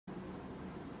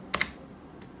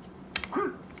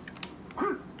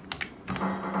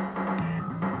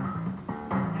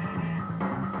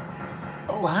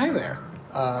Oh, hi there.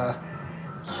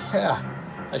 Yeah,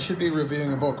 I should be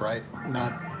reviewing a book, right?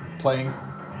 Not playing,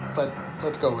 but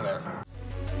let's go over there.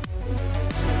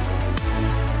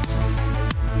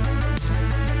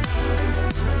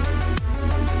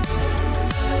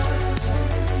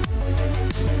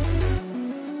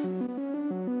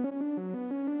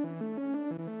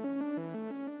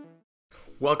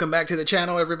 Welcome back to the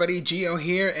channel, everybody. Geo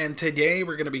here, and today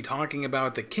we're going to be talking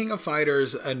about The King of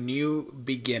Fighters: A New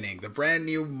Beginning, the brand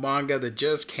new manga that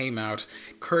just came out,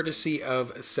 courtesy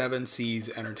of 7 Seas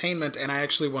Entertainment. And I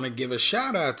actually want to give a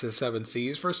shout out to 7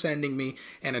 Seas for sending me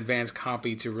an advanced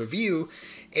copy to review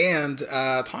and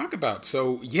talk about.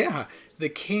 So yeah, The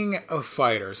King of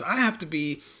Fighters. I have to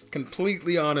be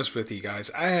completely honest with you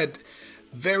guys. I had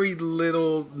very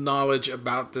little knowledge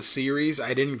about the series.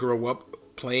 I didn't grow up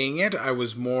playing it. I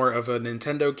was more of a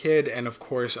Nintendo kid, and of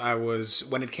course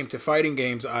when it came to fighting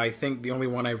games, I think the only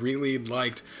one I really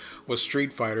liked was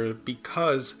Street Fighter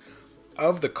because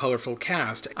of the colorful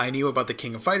cast. I knew about the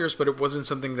King of Fighters, but it wasn't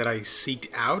something that I seeked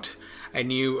out. I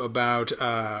knew about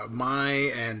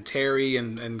Mai and Terry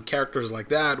and characters like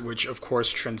that, which of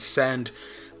course transcend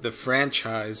the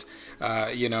franchise.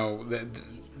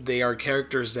 They are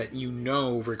characters that you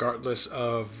know regardless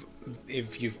of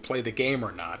if you've played the game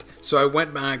or not. So I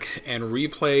went back and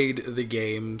replayed the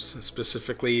games,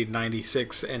 specifically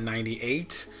 96 and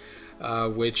 98,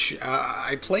 which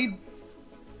I played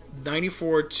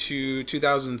 94 to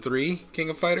 2003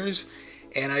 King of Fighters,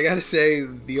 and I gotta say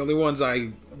the only ones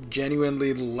I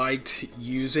genuinely liked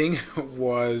using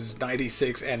was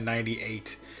 96 and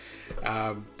 98.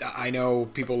 I know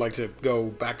people like to go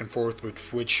back and forth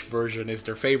with which version is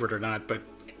their favorite or not, but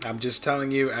I'm just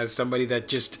telling you, as somebody that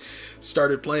just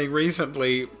started playing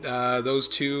recently, those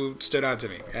two stood out to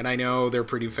me. And I know they're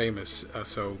pretty famous,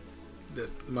 so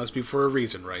that must be for a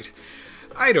reason, right?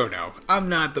 I don't know. I'm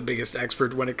not the biggest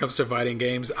expert when it comes to fighting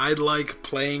games. I like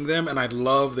playing them, and I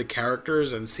love the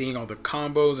characters and seeing all the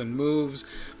combos and moves,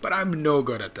 but I'm no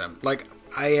good at them. Like,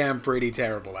 I am pretty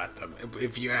terrible at them.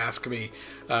 If you ask me,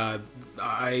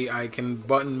 I can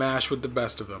button mash with the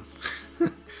best of them.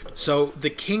 So,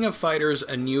 The King of Fighters: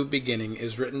 A New Beginning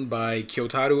is written by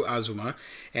Kyotaro Azuma,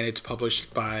 and it's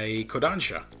published by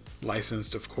Kodansha,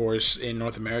 licensed, of course, in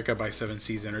North America by 7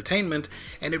 Seas Entertainment,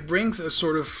 and it brings a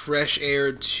sort of fresh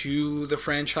air to the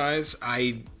franchise.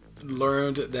 I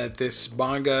learned that this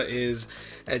manga is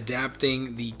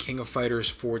adapting the King of Fighters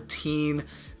 14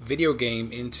 video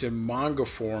game into manga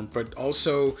form, but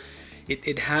also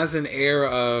it has an air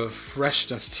of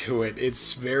freshness to it.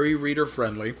 It's very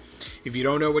reader-friendly. If you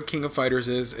don't know what King of Fighters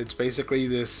is, it's basically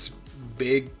this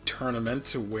big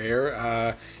tournament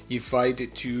where you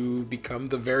fight to become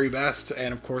the very best,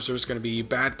 and of course there's going to be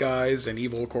bad guys and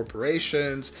evil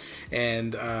corporations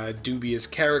and dubious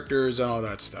characters and all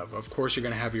that stuff. Of course you're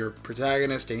going to have your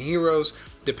protagonist and heroes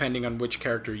depending on which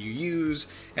character you use,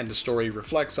 and the story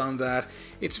reflects on that.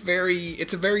 It's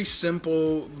a very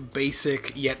simple,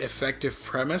 basic yet effective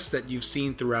premise that you've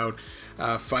seen throughout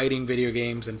fighting video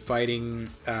games and fighting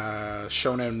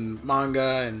shonen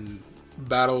manga and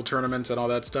battle tournaments and all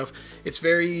that stuff. It's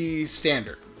very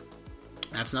standard.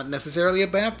 That's not necessarily a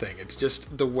bad thing. It's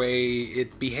just the way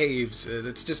it behaves.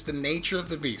 It's just the nature of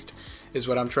the beast is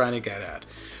what I'm trying to get at.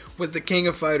 With The King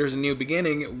of Fighters: A New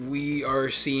Beginning, we are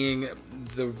seeing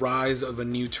the rise of a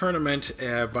new tournament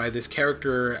by this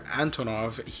character,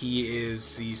 Antonov. He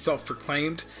is the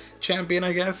self-proclaimed champion,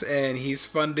 I guess, and he's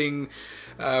funding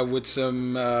with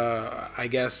some,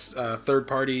 third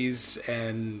parties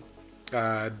and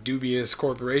dubious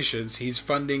corporations. He's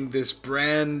funding this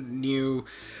brand new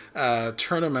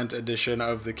tournament edition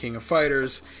of The King of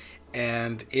Fighters,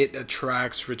 and it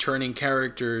attracts returning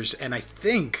characters, and I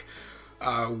think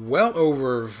well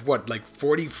over, like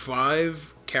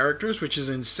 45 characters, which is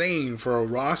insane for a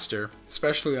roster,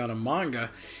 especially on a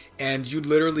manga. And you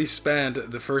literally spend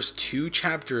the first 2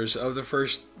 chapters of the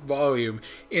first volume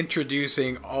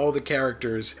introducing all the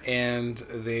characters, and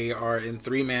they are in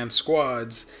 3-man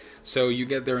squads. So you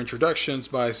get their introductions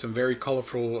by some very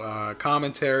colorful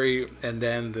commentary, and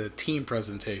then the team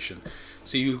presentation.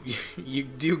 So you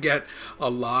do get a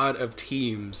lot of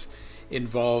teams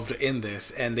involved in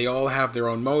this, and they all have their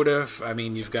own motive. I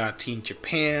mean, you've got Team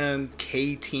Japan,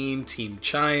 K-Team, Team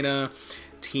China,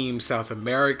 Team South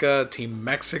America, Team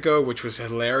Mexico, which was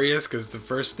hilarious because the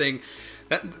first thing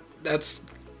that's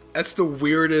the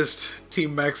weirdest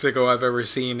Team Mexico I've ever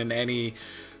seen in any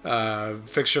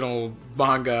fictional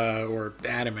manga or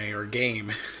anime or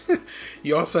game.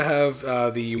 You also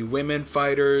have the women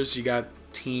fighters. You got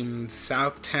Team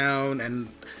Southtown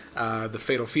and the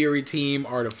Fatal Fury team,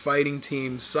 Art of Fighting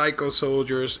team, Psycho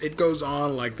Soldiers. It goes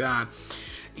on like that.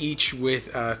 each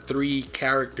with 3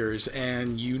 characters,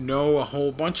 and you know a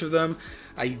whole bunch of them.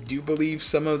 I do believe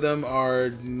some of them are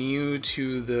new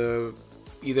to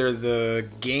either the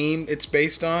game it's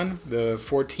based on, the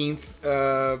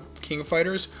 14th King of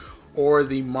Fighters, or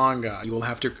the manga. You will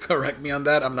have to correct me on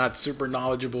that. I'm not super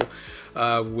knowledgeable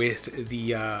with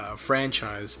the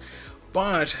franchise.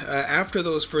 But after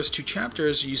those first 2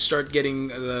 chapters, you start getting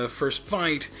the first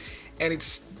fight, and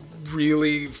it's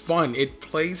really fun. It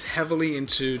plays heavily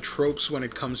into tropes when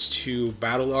it comes to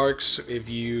battle arcs. If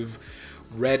you've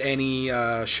read any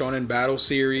shonen battle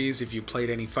series, if you played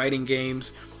any fighting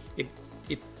games,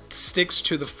 it sticks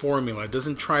to the formula. It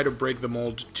doesn't try to break the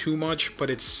mold too much, but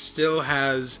it still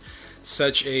has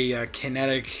such a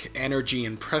kinetic energy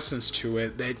and presence to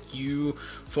it that you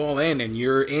fall in and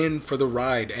you're in for the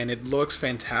ride, and it looks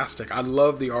fantastic. I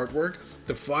love the artwork.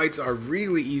 The fights are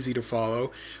really easy to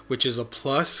follow, which is a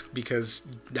plus because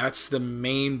that's the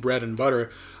main bread and butter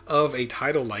of a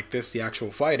title like this, the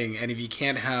actual fighting. And if you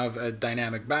can't have a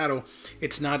dynamic battle,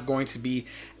 it's not going to be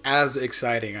as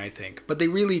exciting, I think. But they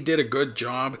really did a good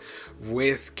job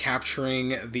with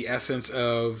capturing the essence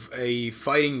of a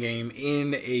fighting game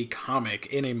in a comic,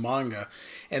 in a manga,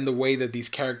 and the way that these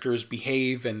characters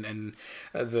behave and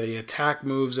the attack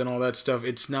moves and all that stuff.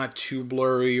 It's not too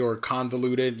blurry or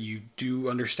convoluted. You do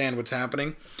understand what's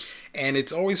happening. And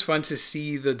it's always fun to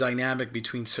see the dynamic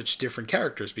between such different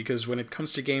characters, because when it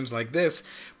comes to games like this,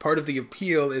 part of the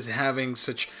appeal is having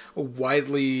such a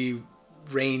widely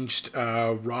ranged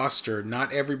roster.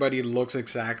 Not everybody looks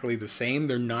exactly the same.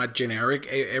 They're not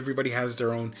generic. Everybody has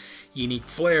their own unique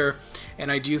flair, and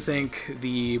I do think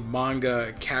the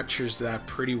manga captures that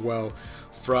pretty well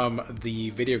from the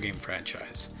video game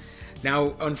franchise.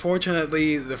 Now,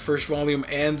 unfortunately, the first volume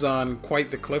ends on quite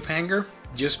the cliffhanger.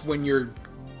 Just when you're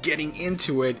getting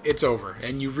into it, it's over,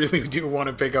 and you really do want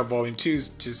to pick up volume 2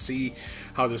 to see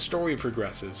how the story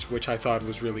progresses, which I thought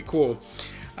was really cool.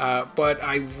 But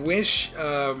I wish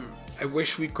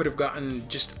we could have gotten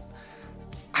just...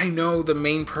 I know the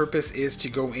main purpose is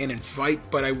to go in and fight,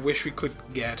 but I wish we could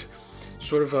get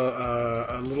sort of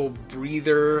a little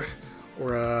breather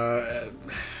or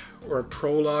a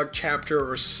prologue chapter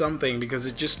or something, because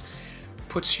it just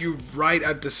puts you right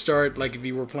at the start, like if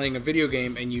you were playing a video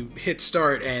game and you hit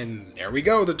start and there we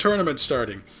go, the tournament's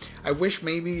starting. I wish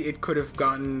maybe it could have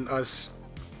gotten us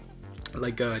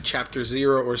like a chapter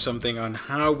 0 or something on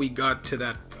how we got to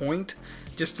that point,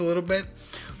 just a little bit,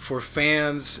 for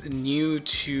fans new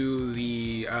to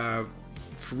the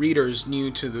readers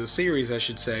new to the series, I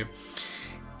should say.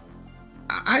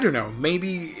 I don't know,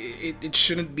 maybe it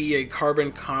shouldn't be a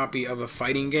carbon copy of a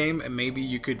fighting game, and maybe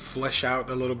you could flesh out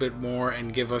a little bit more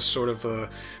and give us sort of a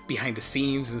behind the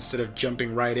scenes instead of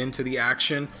jumping right into the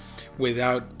action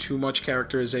without too much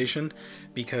characterization.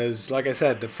 Because, like I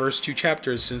said, the first 2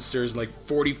 chapters, since there's like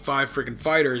 45 freaking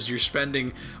fighters, you're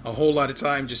spending a whole lot of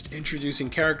time just introducing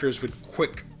characters with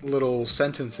quick little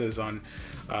sentences on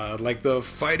like the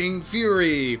Fighting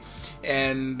Fury,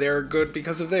 and they're good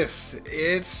because of this.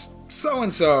 It's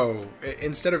so-and-so.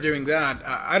 Instead of doing that,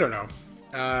 I don't know.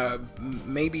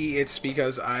 Maybe it's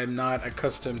because I'm not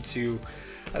accustomed to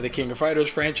the King of Fighters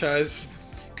franchise.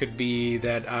 Could be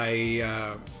that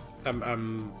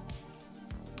I'm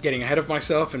getting ahead of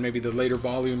myself, and maybe the later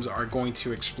volumes are going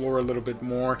to explore a little bit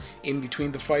more in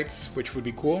between the fights, which would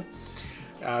be cool.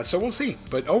 So we'll see.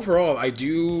 But overall, I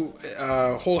do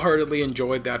wholeheartedly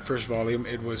enjoyed that first volume.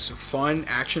 It was fun,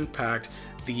 action-packed.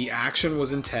 The action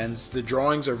was intense. The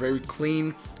drawings are very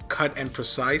clean, cut, and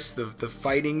precise. The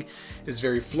fighting is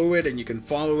very fluid, and you can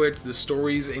follow it. The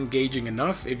story's engaging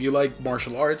enough. If you like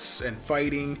martial arts and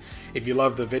fighting, if you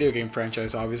love the video game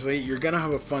franchise, obviously, you're gonna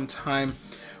have a fun time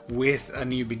with A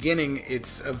New Beginning.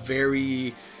 It's a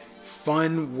very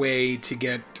fun way to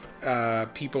get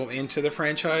people into the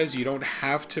franchise. You don't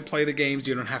have to play the games.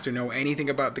 You don't have to know anything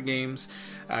about the games.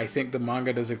 I think the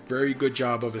manga does a very good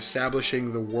job of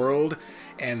establishing the world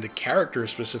and the characters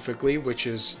specifically, which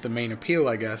is the main appeal,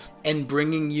 I guess, and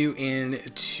bringing you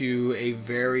into a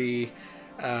very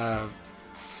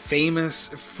famous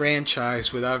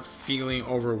franchise without feeling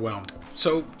overwhelmed.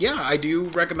 So yeah, I do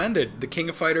recommend it. The King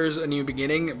of Fighters: A New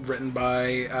Beginning, written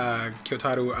by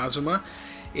Kyotaro Azuma.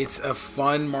 It's a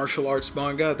fun martial arts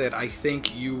manga that I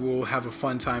think you will have a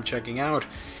fun time checking out.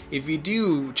 If you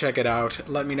do check it out,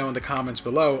 let me know in the comments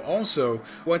below. Also,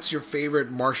 what's your favorite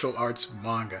martial arts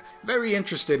manga? Very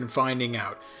interested in finding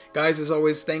out. Guys, as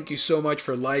always, thank you so much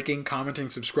for liking, commenting,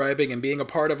 subscribing, and being a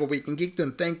part of A Week in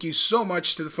Geekdom. Thank you so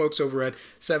much to the folks over at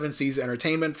 7 Seas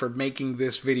Entertainment for making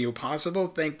this video possible.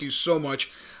 Thank you so much.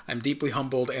 I'm deeply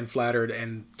humbled and flattered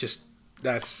and just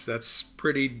That's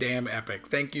pretty damn epic.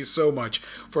 Thank you so much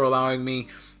for allowing me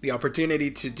the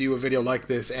opportunity to do a video like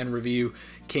this and review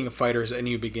King of Fighters: A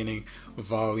New Beginning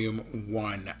Volume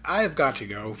 1. I've got to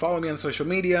go. Follow me on social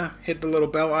media, hit the little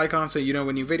bell icon so you know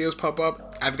when new videos pop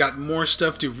up. I've got more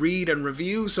stuff to read and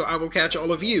review, so I will catch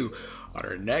all of you on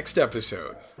our next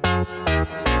episode.